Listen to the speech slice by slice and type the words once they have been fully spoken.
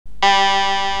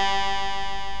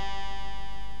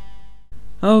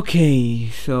Okay,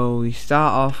 so we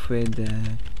start off with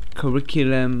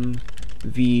curriculum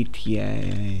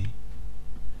vitae.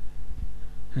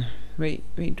 Wait,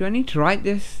 do I need to write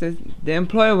this? The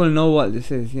employer will know what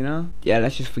this is, you know? Yeah,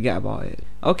 let's just forget about it.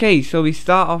 Okay, so we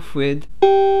start off with...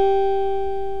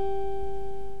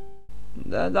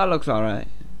 That looks alright.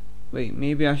 Wait,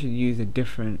 maybe I should use a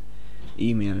different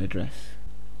email address.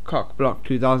 Cockblock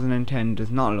 2010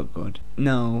 does not look good.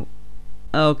 No.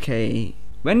 Okay.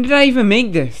 When did I even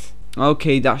make this?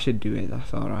 Okay, that should do it.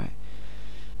 That's alright.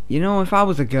 You know, if I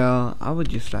was a girl, I would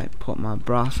just like put my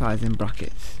bra size in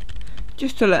brackets.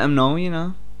 Just to let them know, you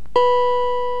know.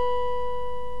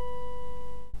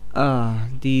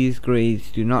 These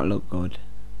grades do not look good.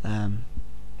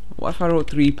 What if I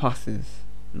wrote 3 passes?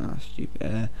 No, that's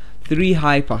stupid. 3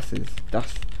 high passes.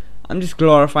 I'm just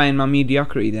glorifying my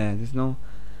mediocrity there. There's no...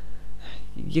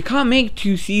 You can't make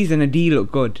 2 C's and a D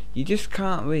look good. You just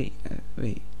can't. Wait.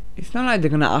 It's not like they're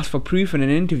gonna ask for proof in an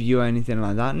interview or anything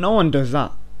like that. No one does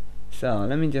that. So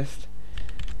let me just...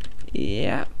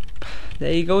 Yep.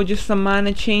 There you go. Just some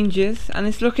minor changes, and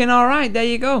it's looking alright. There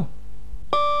you go.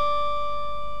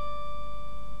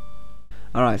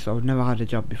 Alright, so I've never had a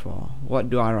job before. What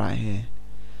do I write here?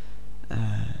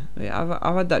 Wait,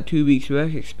 I've had that 2 weeks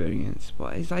work experience,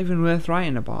 but is that even worth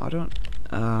writing about? I don't...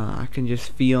 I can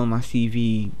just feel my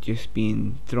CV just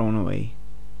being thrown away.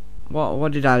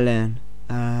 What did I learn?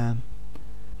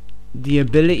 The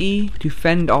ability to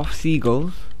fend off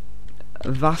seagulls,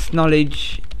 vast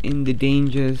knowledge in the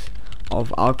dangers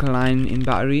of alkaline in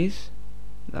batteries.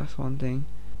 That's one thing.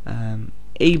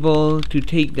 Able to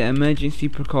take the emergency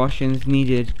precautions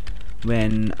needed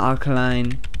when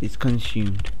alkaline is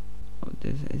consumed.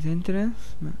 Is anything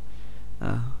else? No.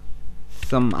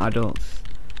 Some adults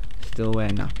still wear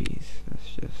nappies.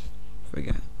 Let's just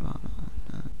forget about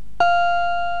that.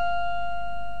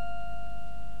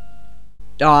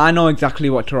 Oh, I know exactly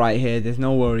what to write here. There's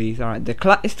no worries. Alright,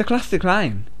 it's the classic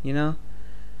line, you know.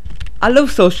 I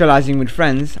love socializing with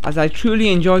friends, as I truly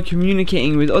enjoy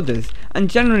communicating with others and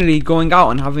generally going out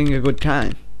and having a good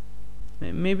time.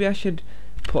 Maybe I should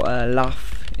put a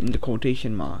laugh in the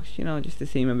quotation marks, you know, just to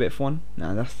seem a bit fun.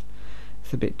 No, that's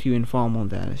a bit too informal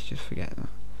there. Let's just forget that.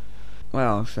 What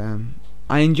else?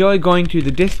 I enjoy going to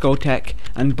the discotheque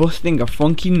and busting a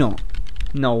funky nut.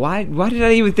 No, why did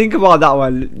I even think about that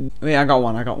one? Wait, I got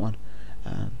one.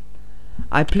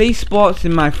 I play sports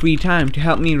in my free time to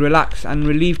help me relax and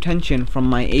relieve tension from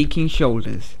my aching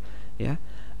shoulders. Yeah.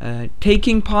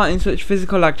 Taking part in such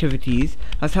physical activities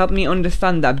has helped me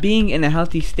understand that being in a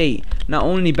healthy state not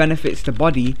only benefits the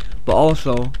body, but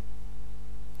also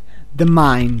the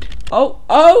mind.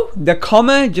 Oh, the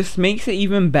comma just makes it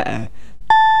even better.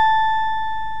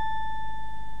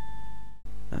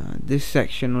 This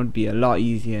section would be a lot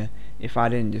easier if I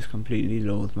didn't just completely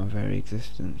loathe my very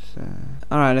existence.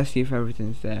 Alright, let's see if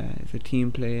everything's there. It's a team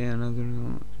player, another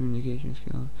communication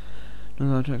skills.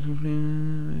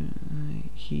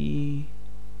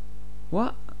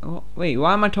 What? Wait,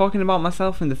 why am I talking about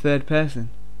myself in the third person?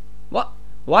 What?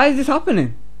 Why is this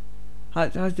happening?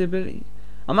 How's the ability?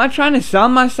 Am I trying to sell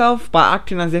myself by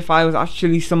acting as if I was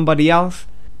actually somebody else?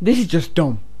 This is just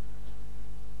dumb.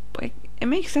 But it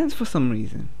makes sense for some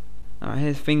reason. Alright,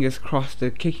 here's fingers crossed the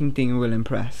kicking thing will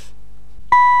impress.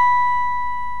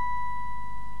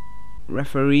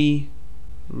 Referee,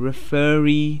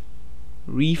 Ferrero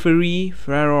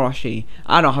Rocher.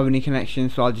 I don't have any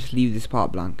connections, so I'll just leave this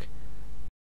part blank.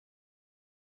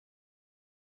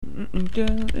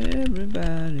 Tell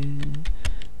everybody.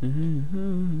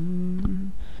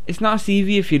 It's not a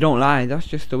CV if you don't lie. That's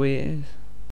just the way it is.